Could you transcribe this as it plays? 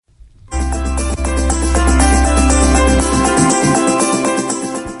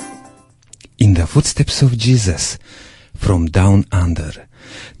footsteps of Jesus from down under.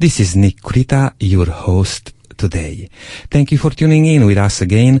 This is Nick Kurita, your host today. Thank you for tuning in with us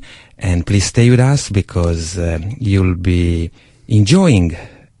again, and please stay with us because you'll be enjoying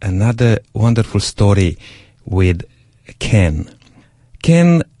another wonderful story with Ken.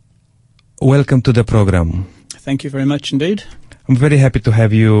 Ken, welcome to the program. Thank you very much indeed. I'm very happy to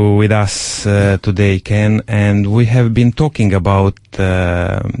have you with us today, Ken, and we have been talking about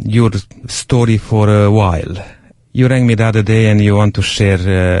your story for a while. You rang me the other day and you want to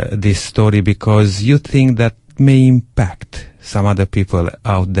share this story because you think that may impact some other people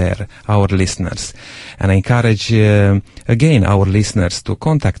out there, our listeners. And I encourage, again, our listeners to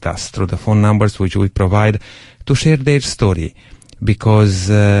contact us through the phone numbers which we provide to share their story. Because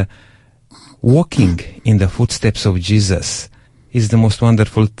walking in the footsteps of Jesus is the most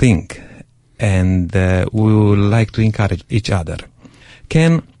wonderful thing. And we would like to encourage each other.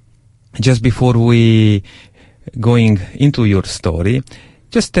 Ken, just before we going into your story,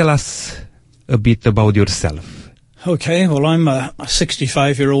 just tell us a bit about yourself. Okay, well, I'm a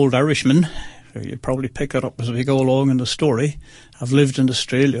 65-year-old Irishman. You probably pick it up as we go along in the story. I've lived in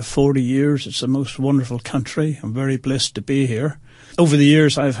Australia 40 years. It's the most wonderful country. I'm very blessed to be here. Over the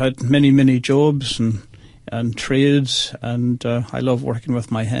years, I've had many jobs and trades, and I love working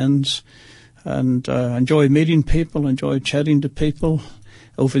with my hands, and enjoy meeting people, enjoy chatting to people.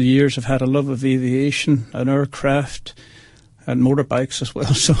 Over the years, I've had a love of aviation and aircraft and motorbikes as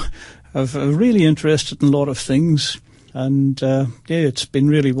well. So I've really interested in a lot of things. And, it's been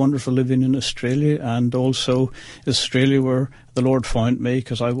really wonderful living in Australia, and also Australia where the Lord found me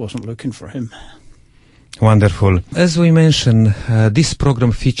because I wasn't looking for him. Wonderful. As we mentioned, this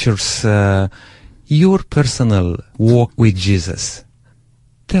program features your personal walk with Jesus.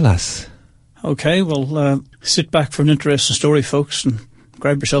 Tell us. Okay, well, sit back for an interesting story, folks, and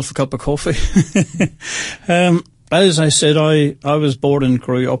grab yourself a cup of coffee. As I said, I was born and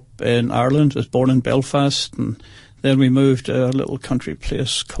grew up in Ireland. I was born in Belfast, and then we moved to a little country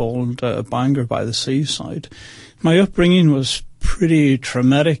place called Bangor by the seaside. My upbringing was pretty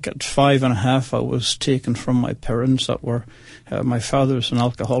traumatic. At 5.5, I was taken from my parents that were, my father was an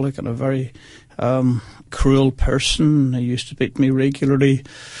alcoholic and a very cruel person. He used to beat me regularly.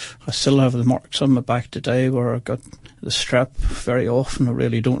 I still have the marks on my back today where I got the strap very often. I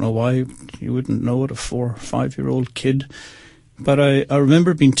really don't know why. You wouldn't know it, a 4 or 5-year-old kid. But I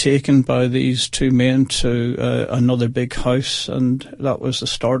remember being taken by these two men to another big house, and that was the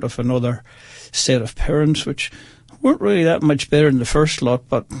start of another set of parents, which weren't really that much better than the first lot,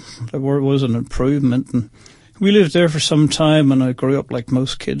 but there was an improvement. And we lived there for some time, and I grew up like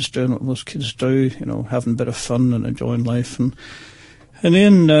most kids, doing what most kids do, having a bit of fun and enjoying life. And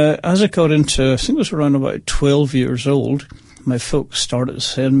then as I got into, I think it was around about 12 years old, my folks started to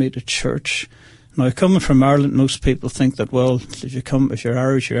send me to church. Now, coming from Ireland, most people think that, well, if you're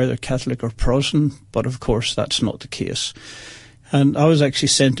Irish, you're either Catholic or Protestant, but of course that's not the case. And I was actually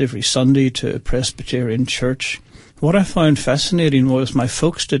sent every Sunday to a Presbyterian church. What I found fascinating was my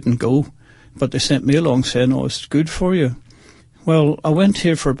folks didn't go, but they sent me along saying, oh, it's good for you. Well, I went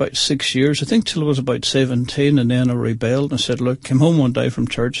here for about 6 years, I think till I was about 17, and then I rebelled and said, look, came home one day from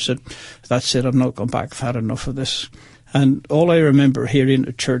church, I said, that's it, I'm not going back, I've had enough of this. And all I remember hearing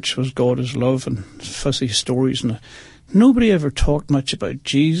at church was God is love and fuzzy stories, and nobody ever talked much about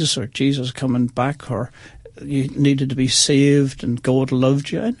Jesus or Jesus coming back or you needed to be saved and God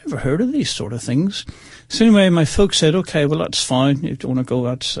loved you. I never heard of these sort of things. So anyway, my folks said, okay, well, that's fine. If you don't want to go,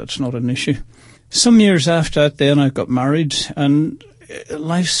 that's not an issue. Some years after that, then I got married, and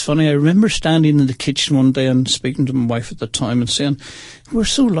life's funny. I remember standing in the kitchen one day and speaking to my wife at the time and saying, we're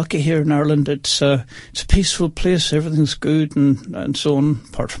so lucky here in Ireland. It's a peaceful place. Everything's good and so on,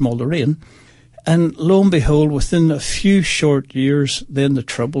 apart from all the rain. And lo and behold, within a few short years, then the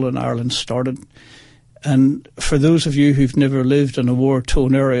trouble in Ireland started. And for those of you who've never lived in a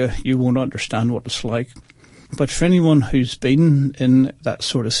war-torn area, you won't understand what it's like. But for anyone who's been in that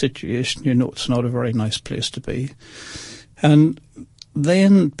sort of situation, you know it's not a very nice place to be. And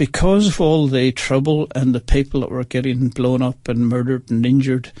then, because of all the trouble and the people that were getting blown up and murdered and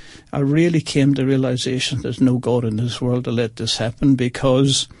injured, I really came to the realization there's no God in this world to let this happen,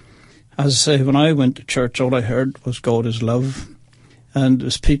 because, as I say, when I went to church, all I heard was God is love. And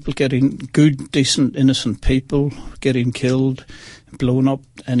there's people getting good, decent, innocent people getting killed, blown up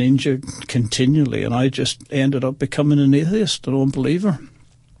and injured continually. And I just ended up becoming an atheist, an unbeliever.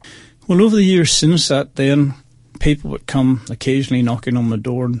 Well, over the years since that, then people would come occasionally knocking on my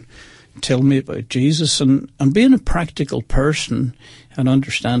door and tell me about Jesus. And being a practical person and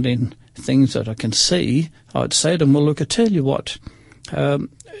understanding things that I can see, I'd say to them, well, look, I tell you what,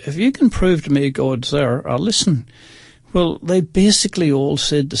 if you can prove to me God's there, I'll listen. Well, they basically all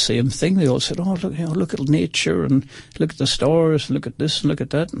said the same thing. They all said, oh, look at nature and look at the stars, look at this and look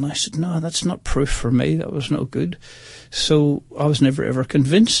at that. And I said, no, that's not proof for me. That was no good. So I was never ever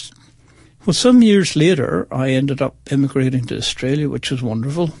convinced. Well, some years later, I ended up immigrating to Australia, which was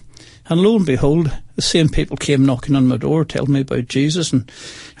wonderful. And lo and behold, the same people came knocking on my door telling me about Jesus, and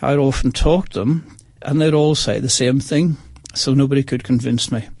I'd often talk to them, and they'd all say the same thing, so nobody could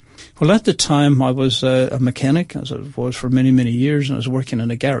convince me. Well, at the time, I was a mechanic, as I was for many, many years, and I was working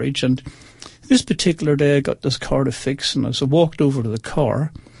in a garage. And this particular day, I got this car to fix, and as I walked over to the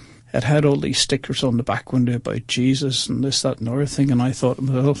car, it had all these stickers on the back window about Jesus and this, that, and the other thing. And I thought to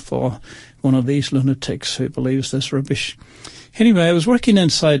myself, oh, one of these lunatics who believes this rubbish. Anyway, I was working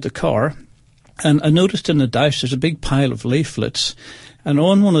inside the car, and I noticed in the dash there's a big pile of leaflets. And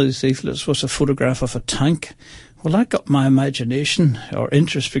on one of these leaflets was a photograph of a tank. Well, that got my imagination or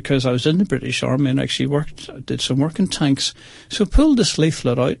interest because I was in the British Army and actually did some work in tanks. So I pulled this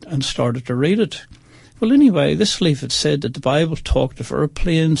leaflet out and started to read it. Well, anyway, this leaflet said that the Bible talked of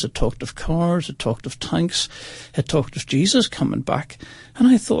airplanes, it talked of cars, it talked of tanks, it talked of Jesus coming back. And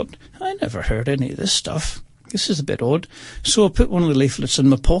I thought, I never heard any of this stuff. This is a bit odd. So I put one of the leaflets in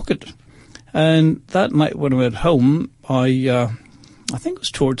my pocket. And that night when I went home, I think it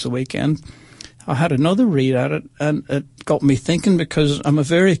was towards the weekend, I had another read at it, and it got me thinking because I'm a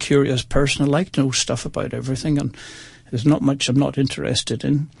very curious person. I like to know stuff about everything, and there's not much I'm not interested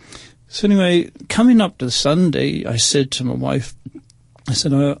in. So anyway, coming up to Sunday, I said to my wife, I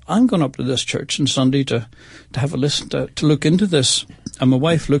said, I'm going up to this church on Sunday to have a listen, to look into this. And my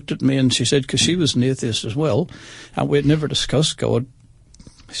wife looked at me and she said, because she was an atheist as well, and we had never discussed God,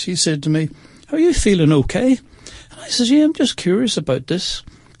 she said to me, are you feeling okay? And I said, yeah, I'm just curious about this.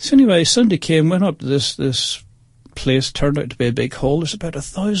 So anyway, Sunday came, went up to this place, turned out to be a big hall. There's about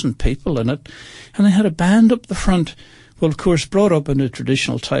 1,000 people in it. And they had a band up the front. Well, of course, brought up in a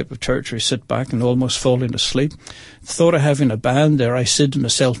traditional type of church where you sit back and almost falling asleep. Thought of having a band there. I said to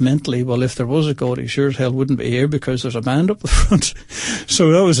myself mentally, well, if there was a God, he sure as hell wouldn't be here because there's a band up the front.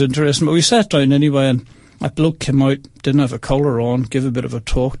 So that was interesting. But we sat down anyway, and a bloke came out, didn't have a collar on, gave a bit of a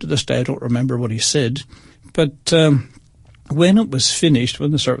talk. To this day, I don't remember what he said. But when it was finished,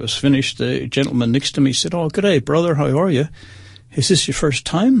 when the service finished, the gentleman next to me said, oh, good day, brother, how are you? Is this your first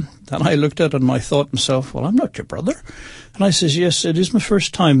time? And I looked at it and I thought to myself, well, I'm not your brother. And I says, yes, it is my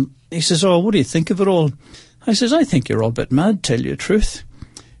first time. He says, oh, what do you think of it all? I says, I think you're all a bit mad, tell you the truth.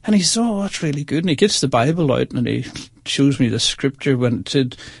 And he says, oh, that's really good. And he gets the Bible out and he shows me the scripture when it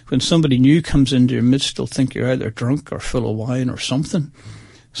said, when somebody new comes into your midst, they'll think you're either drunk or full of wine or something.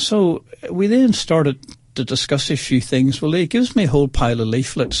 So we then started to discuss a few things. Well, he gives me a whole pile of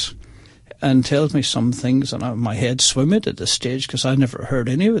leaflets and tells me some things, and my head swimming at this stage because I never heard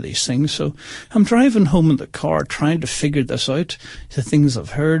any of these things. So I'm driving home in the car trying to figure this out, the things I've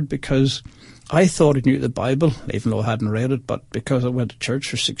heard, because I thought I knew the Bible, even though I hadn't read it, but because I went to church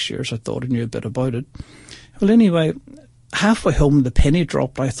for 6 years, I thought I knew a bit about it. Well, anyway, halfway home, the penny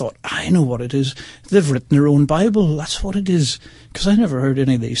dropped. I thought, I know what it is. They've written their own Bible. That's what it is, because I never heard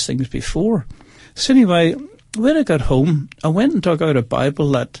any of these things before. So anyway, when I got home, I went and took out a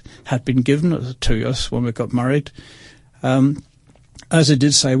Bible that had been given to us when we got married. As I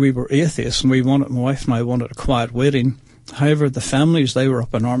did say, we were atheists, and my wife and I wanted a quiet wedding. However, the families, they were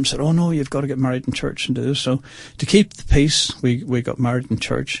up in arms, said, oh no, you've got to get married in church and do this. So to keep the peace, we got married in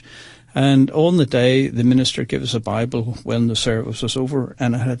church. And on the day, the minister gave us a Bible when the service was over,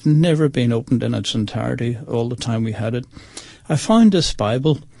 and it had never been opened in its entirety all the time we had it. I found this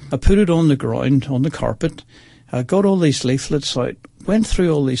Bible. I put it on the ground, on the carpet. I got all these leaflets out, went through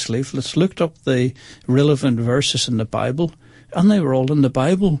all these leaflets, looked up the relevant verses in the Bible, and they were all in the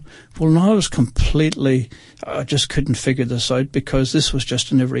Bible. Well, now I just couldn't figure this out because this was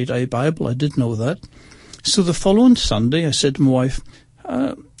just an everyday Bible. I didn't know that. So the following Sunday, I said to my wife,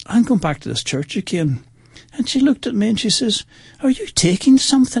 I'm going back to this church again. And she looked at me and she says, are you taking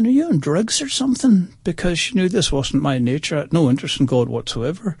something? Are you on drugs or something? Because she knew this wasn't my nature. I had no interest in God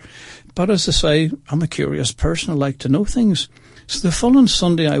whatsoever. But as I say, I'm a curious person. I like to know things. So the following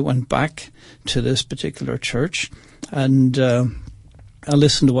Sunday, I went back to this particular church and I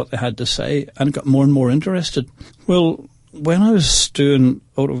listened to what they had to say and got more and more interested. Well, when I was doing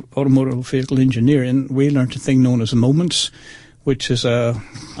automotive vehicle engineering, we learned a thing known as moments, which is a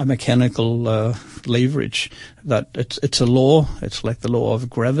mechanical leverage, that it's a law. It's like the law of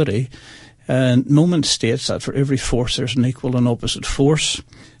gravity. And moment states that for every force there's an equal and opposite force.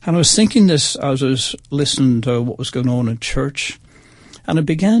 And I was thinking this as I was listening to what was going on in church. And I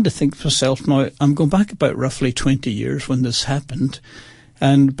began to think to myself, now, I'm going back about roughly 20 years when this happened.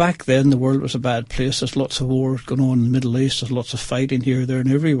 And back then, the world was a bad place. There's lots of wars going on in the Middle East. There's lots of fighting here, there, and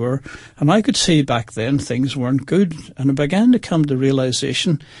everywhere. And I could see back then things weren't good. And I began to come to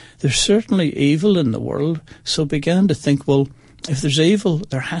realization there's certainly evil in the world. So I began to think, well, if there's evil,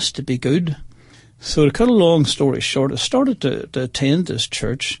 there has to be good. So to cut a long story short, I started to attend this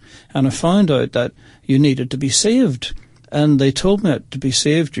church, and I found out that you needed to be saved. And they told me that to be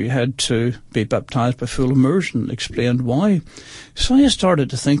saved, you had to be baptized by full immersion, and explained why. So I started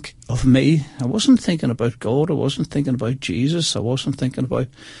to think of me. I wasn't thinking about God. I wasn't thinking about Jesus. I wasn't thinking about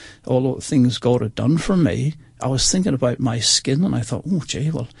all the things God had done for me. I was thinking about my skin, and I thought, oh,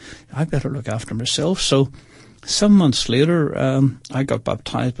 gee, well, I better look after myself. So some months later, I got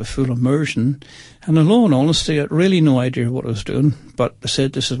baptized by full immersion. And in all honesty, I had really no idea what I was doing, but they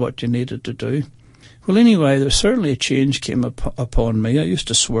said this is what you needed to do. Well, anyway, there certainly a change came upon me. I used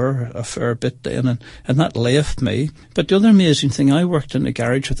to swear a fair bit then, and that left me. But the other amazing thing, I worked in a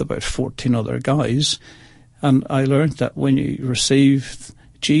garage with about 14 other guys, and I learned that when you receive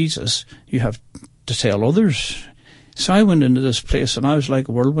Jesus, you have to tell others. So I went into this place, and I was like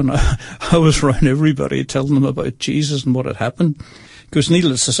a whirlwind. I was around everybody telling them about Jesus and what had happened. Because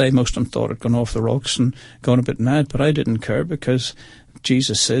needless to say, most of them thought I'd gone off the rocks and gone a bit mad, but I didn't care because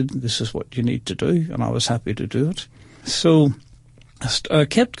Jesus said, this is what you need to do, and I was happy to do it. So I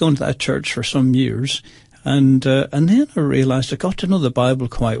kept going to that church for some years, and then I realised I got to know the Bible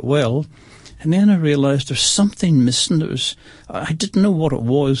quite well, and then I realised there's something missing. I didn't know what it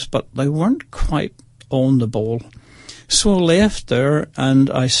was, but they weren't quite on the ball. So I left there, and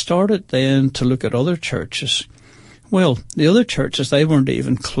I started then to look at other churches. Well, the other churches, they weren't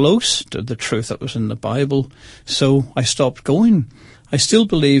even close to the truth that was in the Bible, so I stopped going. I still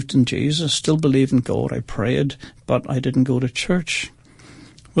believed in Jesus, still believed in God, I prayed, but I didn't go to church.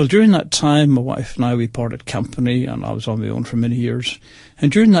 Well, during that time, my wife and I, we parted company, and I was on my own for many years.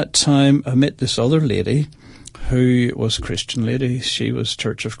 And during that time, I met this other lady who was a Christian lady. She was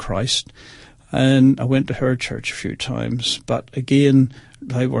Church of Christ, and I went to her church a few times, but again,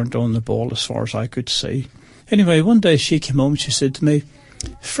 they weren't on the ball as far as I could see. Anyway, one day she came home and she said to me,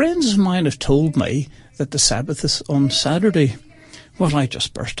 friends of mine have told me that the Sabbath is on Saturday. Well, I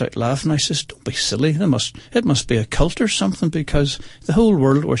just burst out laughing. I says, don't be silly. It must be a cult or something, because the whole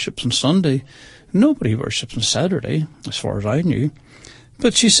world worships on Sunday. Nobody worships on Saturday, as far as I knew.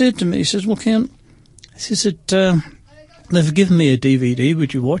 But she said to me, she says, well, Ken, she said, they've given me a DVD.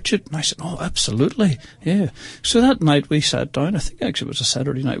 Would you watch it? And I said, oh, absolutely. Yeah. So that night we sat down. I think actually it was a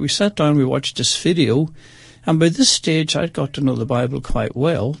Saturday night. We sat down, we watched this video. And by this stage, I'd got to know the Bible quite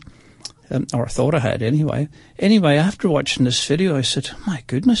well, or I thought I had anyway. Anyway, after watching this video, I said, my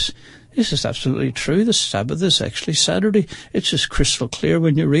goodness, this is absolutely true. The Sabbath is actually Saturday. It's just crystal clear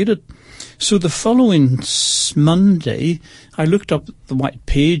when you read it. So the following Monday, I looked up the white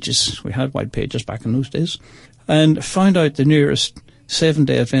pages. We had white pages back in those days, and found out the nearest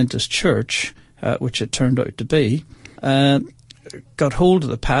Seventh-day Adventist church, which it turned out to be. Got hold of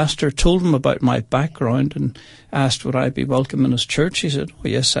the pastor, told him about my background, and asked would I be welcome in his church. He said, oh,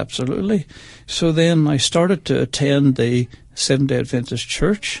 yes, absolutely. So then I started to attend the Seventh-day Adventist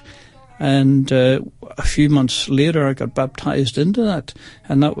church, and a few months later I got baptized into that,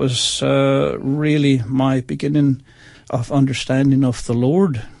 and that was really my beginning of understanding of the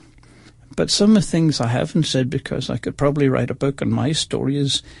Lord. But some of the things I haven't said, because I could probably write a book on my story,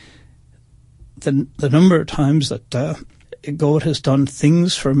 is the number of times that God has done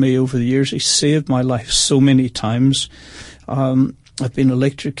things for me over the years. He saved my life so many times. I've been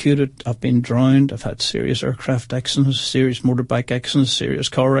electrocuted, I've been drowned, I've had serious aircraft accidents, serious motorbike accidents, serious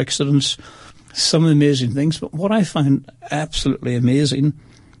car accidents, some amazing things. But what I find absolutely amazing,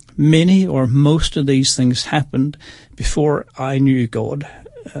 many or most of these things happened before I knew God.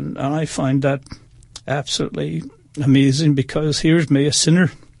 And I find that absolutely amazing, because here's me, a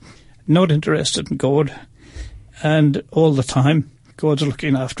sinner, not interested in God, and all the time, God's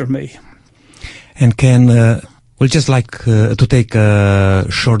looking after me. And Ken, we'd just like to take a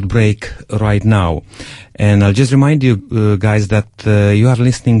short break right now. And I'll just remind you guys that you are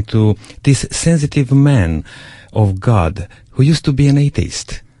listening to this sensitive man of God who used to be an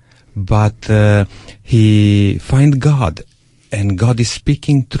atheist. But he found God, and God is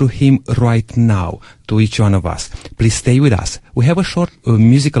speaking through him right now to each one of us. Please stay with us. We have a short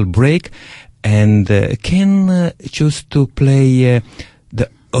musical break, and Ken chose to play the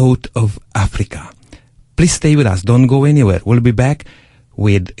Oath of Africa. Please stay with us. Don't go anywhere. We'll be back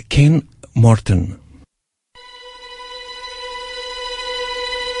with Ken Morton.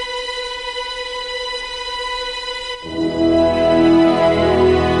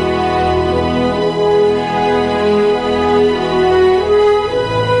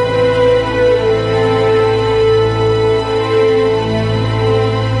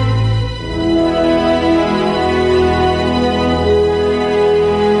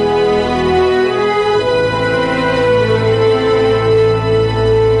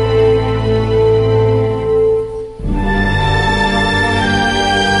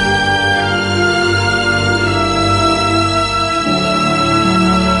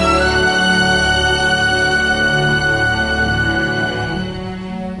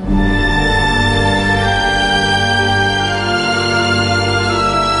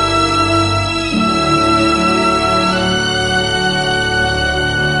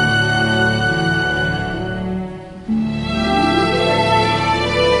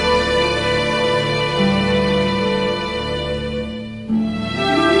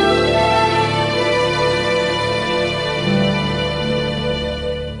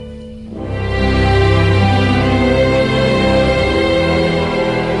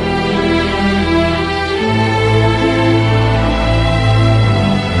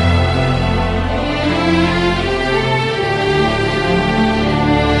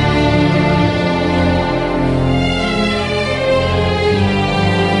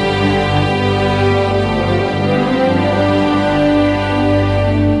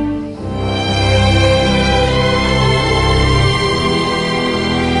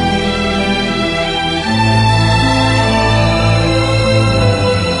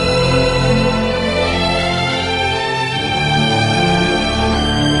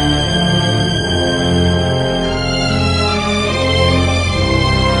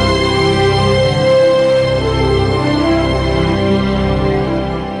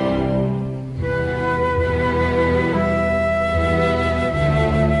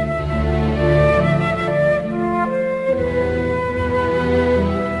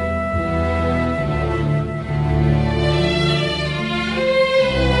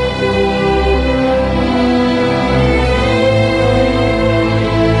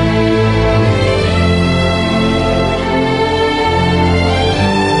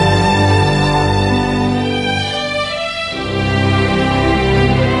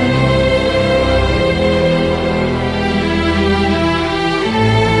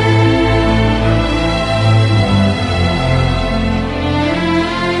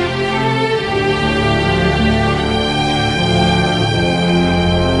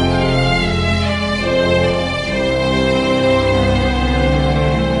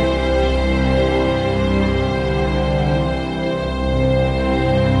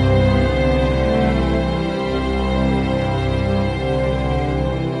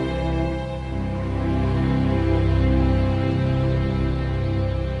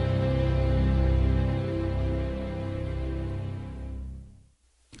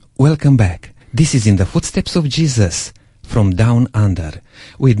 Welcome back. This is In the Footsteps of Jesus from Down Under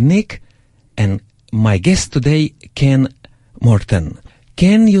with Nick and my guest today, Ken Morton.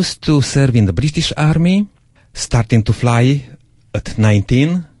 Ken used to serve in the British Army, starting to fly at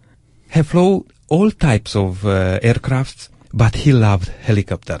 19, have flown all types of aircrafts, but he loved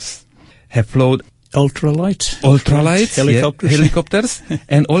helicopters. Have flown Ultralight helicopters,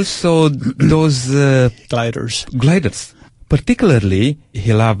 and also those gliders. Particularly,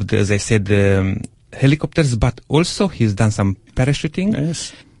 he loved, as I said, helicopters, but also he's done some parachuting.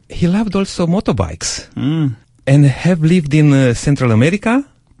 Yes. He loved also motorbikes, and have lived in Central America,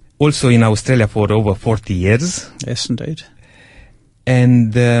 also in Australia for over 40 years. Yes, indeed.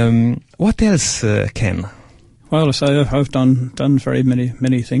 And what else, Ken? Well, as I've done very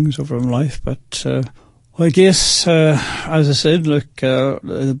many things over my life, but I guess, as I said, look,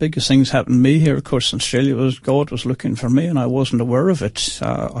 the biggest things happened to me here, of course, in Australia was God was looking for me, and I wasn't aware of it.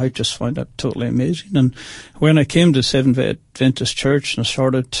 I just find that totally amazing. And when I came to Seventh Adventist Church and I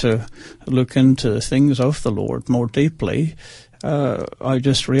started to look into things of the Lord more deeply, I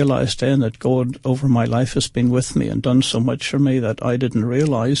just realized then that God over my life has been with me and done so much for me that I didn't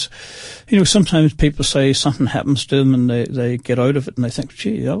realize. You know, sometimes people say something happens to them and they get out of it and they think,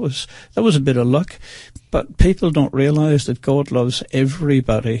 gee, that was a bit of luck. But people don't realize that God loves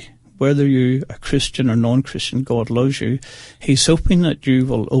everybody. Whether you're a Christian or non-Christian, God loves you. He's hoping that you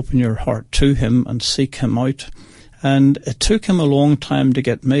will open your heart to Him and seek Him out. And it took Him a long time to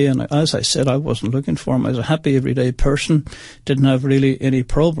get me, and as I said, I wasn't looking for Him. I was a happy, everyday person, didn't have really any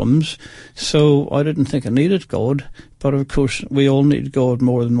problems, so I didn't think I needed God. But of course, we all need God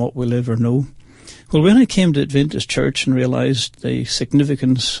more than what we'll ever know. Well, when I came to Adventist Church and realized the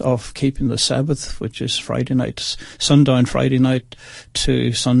significance of keeping the Sabbath, which is Friday night, sundown Friday night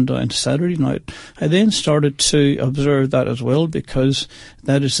to sundown Saturday night, I then started to observe that as well, because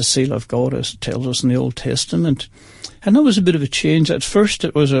that is the seal of God, as it tells us in the Old Testament. And that was a bit of a change. At first,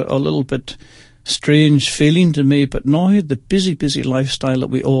 it was a little bit strange feeling to me, but now the busy lifestyle that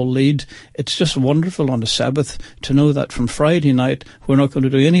we all lead, it's just wonderful on the Sabbath to know that from Friday night we're not going to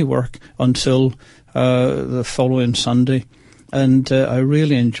do any work until the following Sunday. And I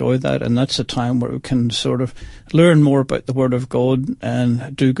really enjoy that, and that's a time where we can sort of learn more about the Word of God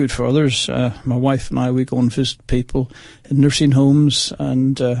and do good for others. My wife and I, we go and visit people in nursing homes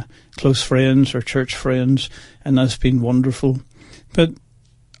and close friends or church friends, and that's been wonderful. But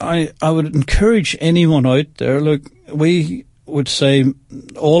I would encourage anyone out there, look, we would say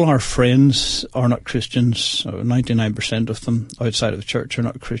all our friends are not Christians. 99% of them outside of the church are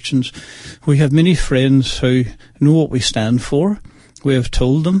not Christians. We have many friends who know what we stand for. We have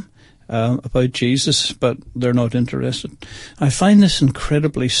told them about Jesus, but they're not interested. I find this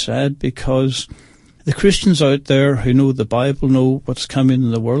incredibly sad, because the Christians out there who know the Bible know what's coming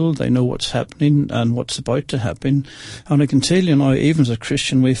in the world. They know what's happening and what's about to happen. And I can tell you now, even as a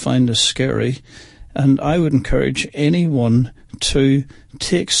Christian, we find this scary. And I would encourage anyone to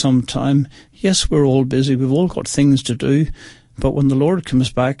take some time. Yes, we're all busy. We've all got things to do. But when the Lord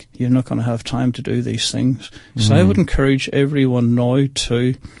comes back, you're not going to have time to do these things. So I would encourage everyone now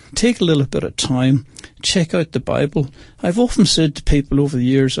to take a little bit of time, check out the Bible. I've often said to people over the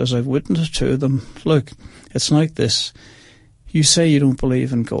years, as I've witnessed to them, look, it's like this. You say you don't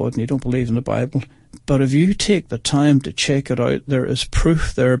believe in God and you don't believe in the Bible, but if you take the time to check it out, there is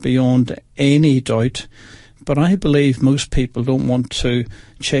proof there beyond any doubt. But I believe most people don't want to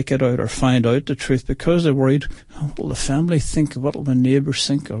check it out or find out the truth because they're worried, what will the family think, what will my neighbours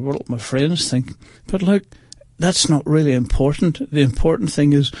think, or what will my friends think? But look, that's not really important. The important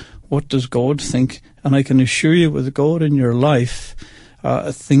thing is, what does God think? And I can assure you, with God in your life,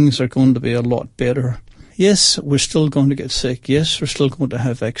 things are going to be a lot better. Yes, we're still going to get sick. Yes, we're still going to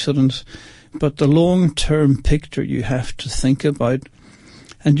have accidents. But the long-term picture you have to think about.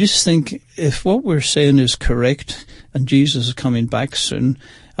 And just think, if what we're saying is correct and Jesus is coming back soon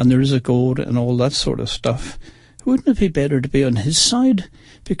and there is a God and all that sort of stuff, wouldn't it be better to be on His side?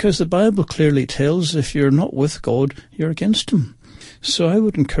 Because the Bible clearly tells if you're not with God, you're against Him. So I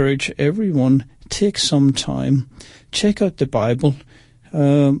would encourage everyone, take some time, check out the Bible,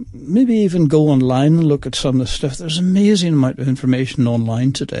 maybe even go online and look at some of the stuff. There's an amazing amount of information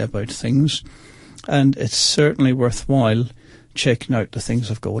online today about things, and it's certainly worthwhile checking out the things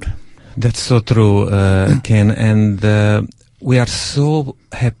of God. That's so true, Ken, and we are so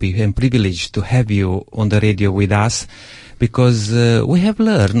happy and privileged to have you on the radio with us, because we have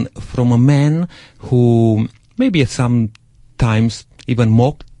learned from a man who maybe at some times even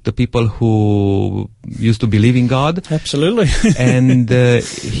mocked the people who used to believe in God. Absolutely. And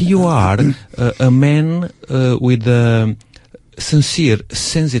you are a man with sincere,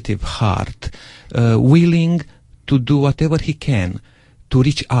 sensitive heart, willing to do whatever he can to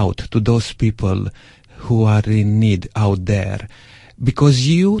reach out to those people who are in need out there. Because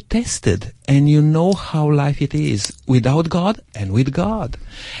you tested and you know how life it is without God and with God.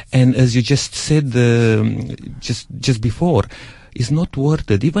 And as you just said just before, it's not worth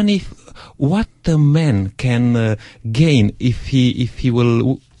it. Even if what a man can gain if he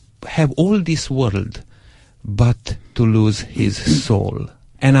will have all this world, but to lose his soul.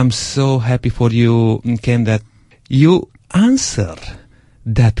 And I'm so happy for you, Ken, that you answer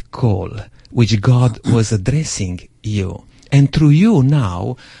that call which God was addressing you. And through you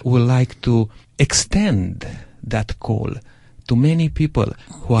now, we would like to extend that call to many people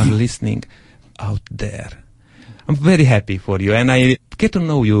who are listening out there. I'm very happy for you, and I get to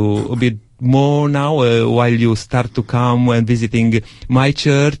know you a bit more now while you start to come and visiting my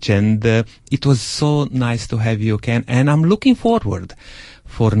church, and it was so nice to have you, Ken, and I'm looking forward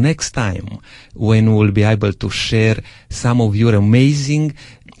for next time when we'll be able to share some of your amazing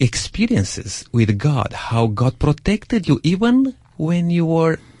experiences with God, how God protected you even when you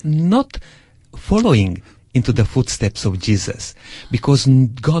were not following into the footsteps of Jesus, because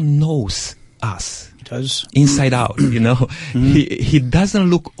God knows us. Does. Inside out, you know. He doesn't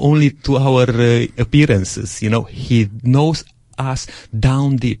look only to our appearances, you know. He knows us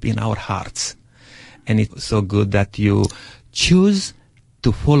down deep in our hearts. And it's so good that you choose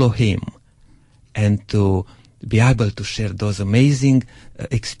to follow him and to be able to share those amazing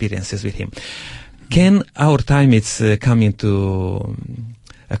experiences with him. Ken, our time is coming to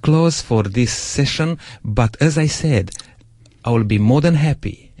a close for this session, but as I said, I will be more than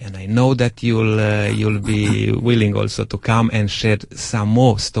happy, and I know that you'll be willing also to come and share some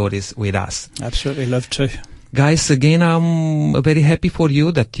more stories with us. Absolutely, love to. Guys, again, I'm very happy for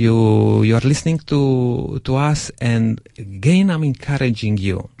you that you are listening to us, and again, I'm encouraging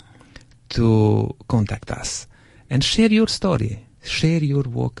you to contact us and share your story, share your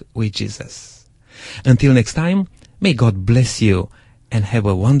walk with Jesus. Until next time, may God bless you and have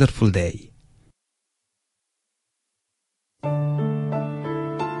a wonderful day.